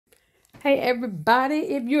Hey everybody,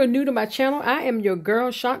 if you're new to my channel, I am your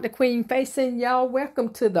girl, Shant the Queen Facing. Y'all, welcome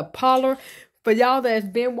to the parlor. For y'all that's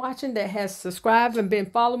been watching, that has subscribed and been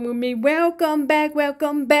following me, welcome back,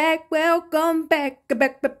 welcome back, welcome back,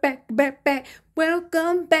 back,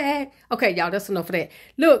 welcome back. Okay, y'all, that's enough of that.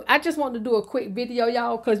 Look, I just want to do a quick video,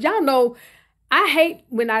 y'all, because y'all know I hate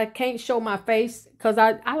when I can't show my face, because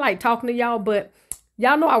I like talking to y'all, but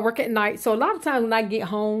y'all know I work at night, so a lot of times when I get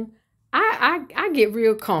home, I get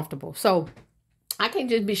real comfortable. So I can't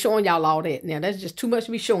just be showing y'all all that. Now, that's just too much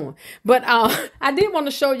to be showing. But I did want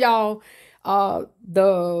to show y'all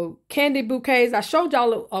the candy bouquets. I showed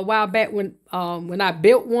y'all a while back when I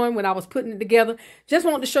built one, when I was putting it together. Just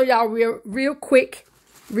wanted to show y'all real quick,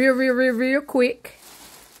 real quick,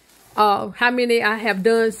 how many I have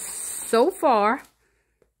done so far.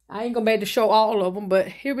 I ain't gonna be able to show all of them, but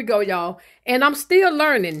here we go, y'all. And I'm still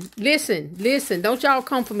learning. Listen, don't y'all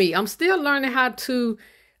come for me. I'm still learning how to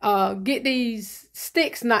get these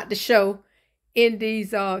sticks not to show in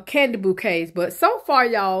these candy bouquets. But so far,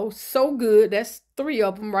 y'all, so good. That's 3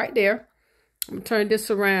 of them right there. I'm gonna turn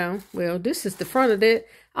this around. Well, this is the front of it.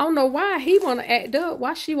 I don't know why he wanna act up.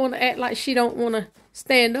 Why she wanna act like she don't wanna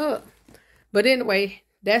stand up. But anyway,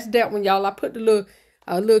 that's that one, y'all. I put the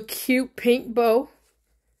little cute pink bow.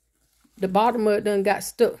 The bottom of it done got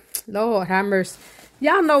stuck. Lord have mercy.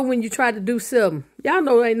 Y'all know when you try to do something, y'all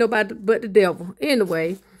know ain't nobody but the devil.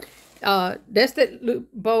 Anyway, that's that little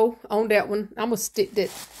bow on that one. I'm going to stick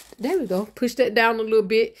that. There we go. Push that down a little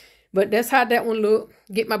bit. But that's how that one look.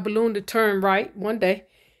 Get my balloon to turn right one day.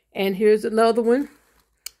 And here's another one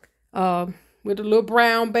with a little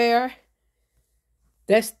brown bear.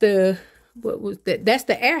 That's the, what was that? That's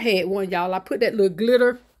the airhead one, y'all. I put that little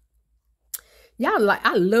glitter. Y'all like,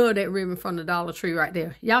 I love that ribbon from the Dollar Tree right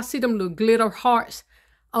there. Y'all see them little glitter hearts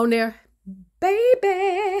on there?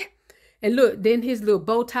 Baby. And look, then his little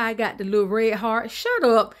bow tie got the little red heart. Shut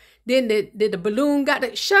up. Then the balloon got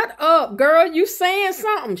the, shut up, girl. You saying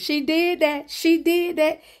something. She did that. She did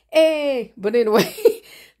that. Hey. But anyway,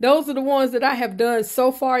 those are the ones that I have done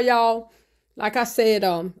so far, y'all. Like I said,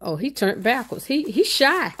 oh, he turned backwards. He's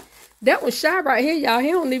shy. That one's shy right here, y'all. He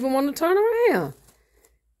don't even want to turn around.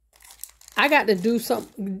 I got to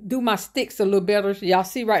do my sticks a little better. Y'all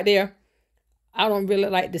see right there, I don't really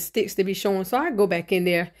like the sticks to be showing. So I go back in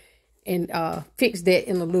there and fix that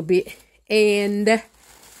in a little bit. And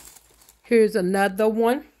here's another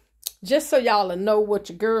one. Just so y'all know what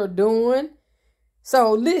your girl doing.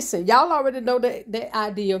 So listen, y'all already know that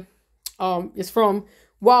idea is from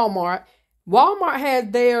Walmart. Walmart has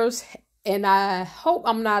theirs. And I hope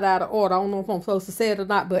I'm not out of order. I don't know if I'm supposed to say it or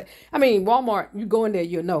not. But I mean, Walmart, you go in there,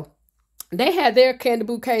 you'll know. They had their candy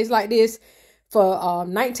bouquets like this for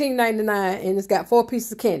 $19.99, and it's got 4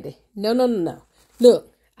 pieces of candy. No.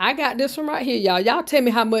 Look, I got this one right here, y'all. Y'all tell me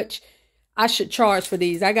how much I should charge for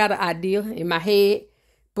these. I got an idea in my head.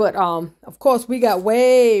 But, of course, we got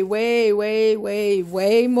way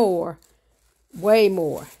more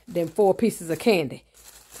than 4 pieces of candy.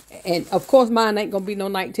 And, of course, mine ain't going to be no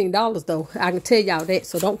 $19, though. I can tell y'all that,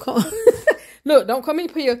 so don't come. Look, don't come in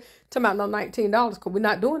here talking about no $19, because we're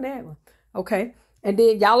not doing that one. Okay, and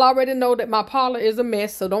then y'all already know that my parlor is a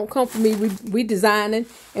mess, so don't come for me. We designing,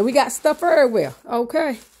 and we got stuff everywhere.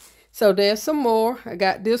 Okay, so there's some more. I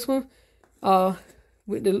got this one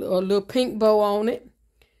with the little pink bow on it.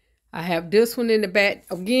 I have this one in the back.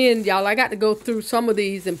 Again, y'all, I got to go through some of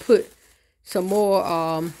these and put some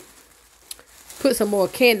more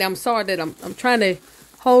candy. I'm sorry that I'm trying to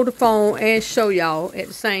hold the phone and show y'all at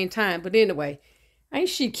the same time. But anyway, ain't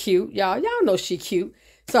she cute, y'all? Y'all know she cute.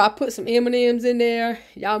 So I put some M&Ms in there.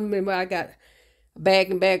 Y'all remember I got a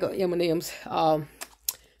bag of M&Ms. I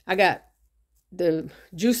got the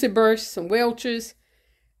Juicy Bursts, some Welch's.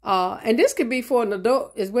 And this could be for an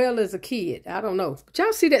adult as well as a kid. I don't know. But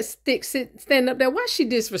y'all see that stick standing up there? Why is she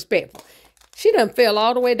disrespectful? She done fell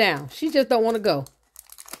all the way down. She just don't want to go.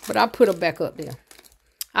 But I put her back up there.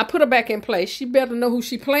 I put her back in place. She better know who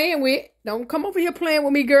she playing with. Don't come over here playing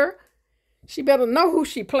with me, girl. She better know who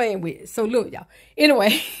she playing with. So look, y'all.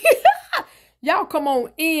 Anyway, y'all come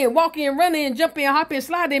on in, walk in, run in, jump in, hop in,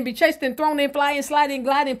 slide in, be chased in, thrown in, fly in, slide in,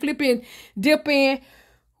 glide in, flip in, dip in.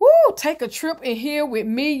 Woo, take a trip in here with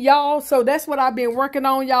me, y'all. So that's what I've been working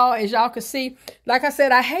on, y'all. As y'all can see, like I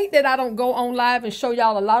said, I hate that I don't go on live and show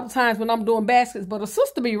y'all a lot of times when I'm doing baskets, but a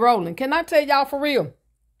sister be rolling. Can I tell y'all for real?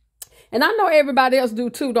 And I know everybody else do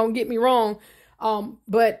too, don't get me wrong.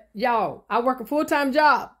 But y'all, I work a full-time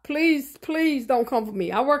job. Please don't come for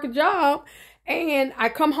me. I work a job and I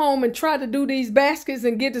come home and try to do these baskets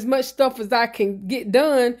and get as much stuff as I can get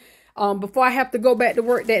done before I have to go back to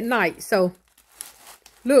work that night. So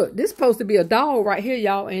Look, this is supposed to be a dog right here,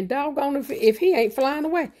 y'all. And doggone if he ain't flying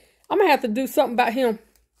away. I'm going to have to do something about him.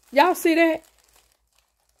 Y'all see that?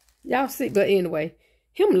 Y'all see? But anyway,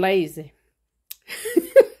 him lazy.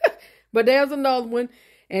 But there's another one.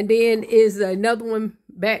 And then is another one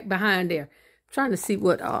back behind there. I'm trying to see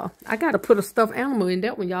what, I got to put a stuffed animal in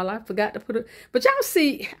that one, y'all. I forgot to put it. But y'all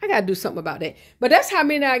see, I got to do something about that. But that's how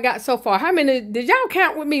many I got so far. How many, did y'all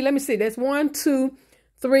count with me? Let me see. That's 1, 2,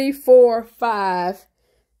 3, 4, 5,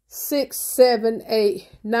 6, 7, 8,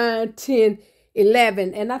 9, 10,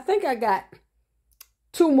 11. And I think I got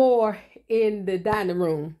 2 more in the dining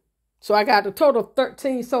room. So I got a total of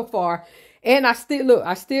 13 so far. And I still, look,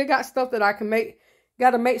 I still got stuff that I can make.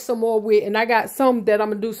 Got to make some more with. And I got some that I'm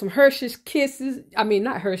going to do some Hershey's Kisses. I mean,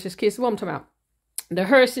 not Hershey's Kisses. What I'm talking about? The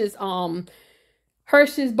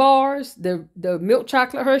Hershey's bars. The milk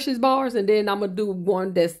chocolate Hershey's bars. And then I'm going to do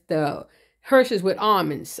one that's the Hershey's with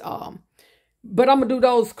almonds. But I'm going to do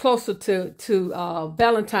those closer to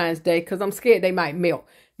Valentine's Day because I'm scared they might melt.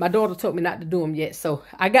 My daughter told me not to do them yet. So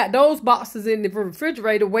I got those boxes in the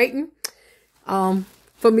refrigerator waiting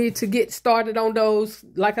for me to get started on those.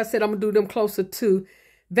 Like I said, I'm going to do them closer to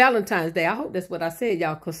Valentine's Day. I hope that's what I said,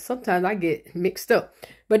 y'all, because sometimes I get mixed up.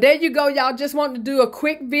 But there you go, y'all. Just wanted to do a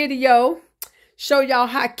quick video. Show y'all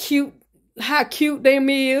how cute them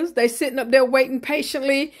is. They sitting up there waiting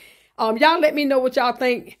patiently. Y'all let me know what y'all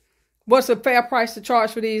think. What's a fair price to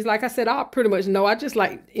charge for these? Like I said, I pretty much know. I just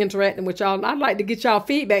like interacting with y'all. I'd like to get y'all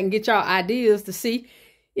feedback and get y'all ideas to see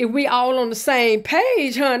if we all on the same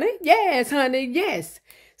page, honey. Yes, honey, yes.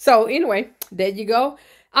 So anyway, there you go.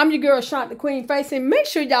 I'm your girl, Shant the Queen Facing. Make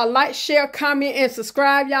sure y'all like, share, comment, and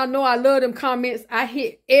subscribe. Y'all know I love them comments. I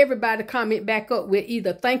hit everybody comment back up with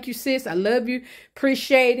either thank you, sis, I love you,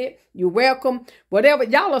 appreciate it, you're welcome, whatever.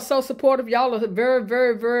 Y'all are so supportive. Y'all are very,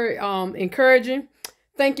 very, very encouraging.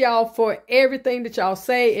 Thank y'all for everything that y'all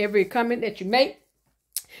say, every comment that you make.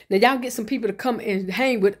 Now, y'all get some people to come and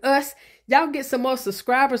hang with us. Y'all get some more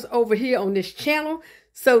subscribers over here on this channel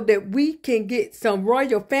so that we can get some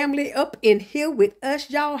royal family up in here with us,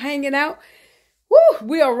 y'all hanging out. Woo!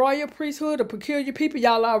 We are royal priesthood, a peculiar people.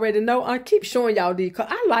 Y'all already know. I keep showing y'all these because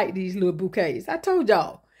I like these little bouquets. I told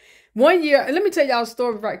y'all. One year, let me tell y'all a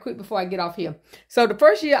story right quick before I get off here. So the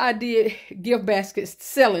first year I did gift baskets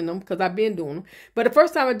selling them because I've been doing them. But the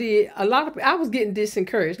first time I did, I was getting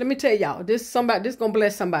disencouraged. Let me tell y'all, this going to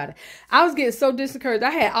bless somebody. I was getting so disencouraged.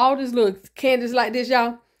 I had all these little candies like this,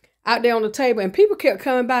 y'all, out there on the table. And people kept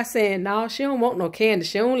coming by saying, no, she don't want no candy.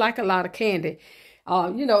 She don't like a lot of candy.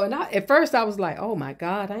 You know, and at first I was like, oh my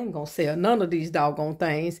God, I ain't going to sell none of these doggone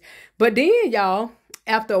things. But then, y'all,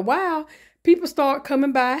 after a while, people start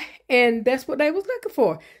coming by and that's what they was looking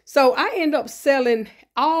for. So I end up selling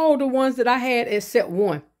all the ones that I had except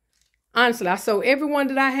one. Honestly, I sold every one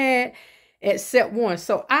that I had except one.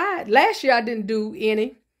 So last year I didn't do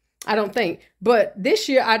any, I don't think. But this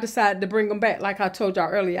year I decided to bring them back. Like I told y'all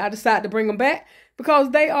earlier, I decided to bring them back because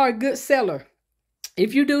they are a good seller.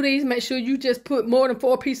 If you do these, make sure you just put more than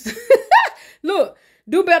 4 pieces. Look.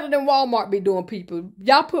 Do better than Walmart be doing, people.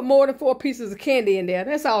 Y'all put more than 4 pieces of candy in there.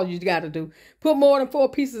 That's all you got to do. Put more than 4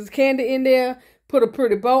 pieces of candy in there. Put a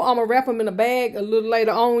pretty bow. I'm going to wrap them in a bag a little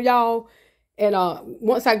later on, y'all. And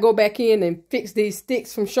once I go back in and fix these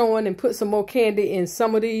sticks from showing and put some more candy in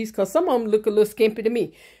some of these. Because some of them look a little skimpy to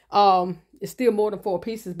me. It's still more than 4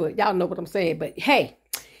 pieces, but y'all know what I'm saying. But hey,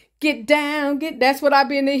 get down. That's what I've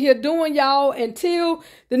been in here doing, y'all. Until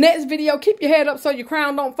the next video, keep your head up so your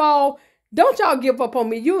crown don't fall. Don't y'all give up on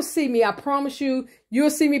me. You'll see me. I promise you. You'll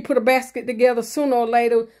see me put a basket together sooner or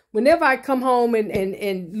later. Whenever I come home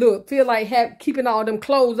and look, feel like keeping all them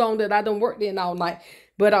clothes on that I done worked in all night.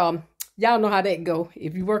 But y'all know how that go.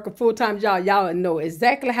 If you work a full-time job, y'all know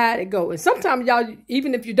exactly how it go. And sometimes y'all,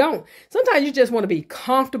 even if you don't, sometimes you just want to be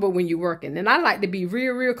comfortable when you're working. And I like to be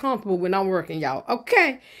real, real comfortable when I'm working, y'all.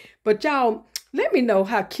 Okay. But y'all, let me know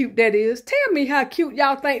how cute that is. Tell me how cute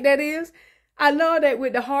y'all think that is. I love that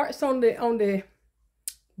with the hearts on the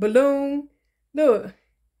balloon. Look,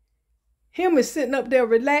 him is sitting up there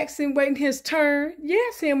relaxing, waiting his turn.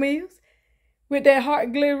 Yes, him is. With that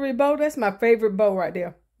heart glittery bow. That's my favorite bow right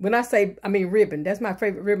there. When I mean ribbon. That's my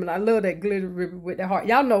favorite ribbon. I love that glittery ribbon with that heart.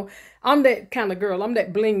 Y'all know I'm that kind of girl. I'm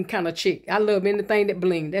that bling kind of chick. I love anything that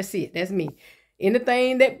bling. That's it. That's me.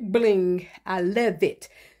 Anything that bling. I love it.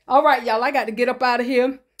 All right, y'all. I got to get up out of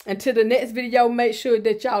here. Until the next video, make sure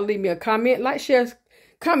that y'all leave me a comment, like, share,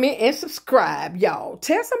 comment, and subscribe, y'all.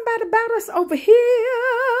 Tell somebody about us over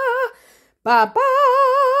here.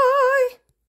 Bye-bye.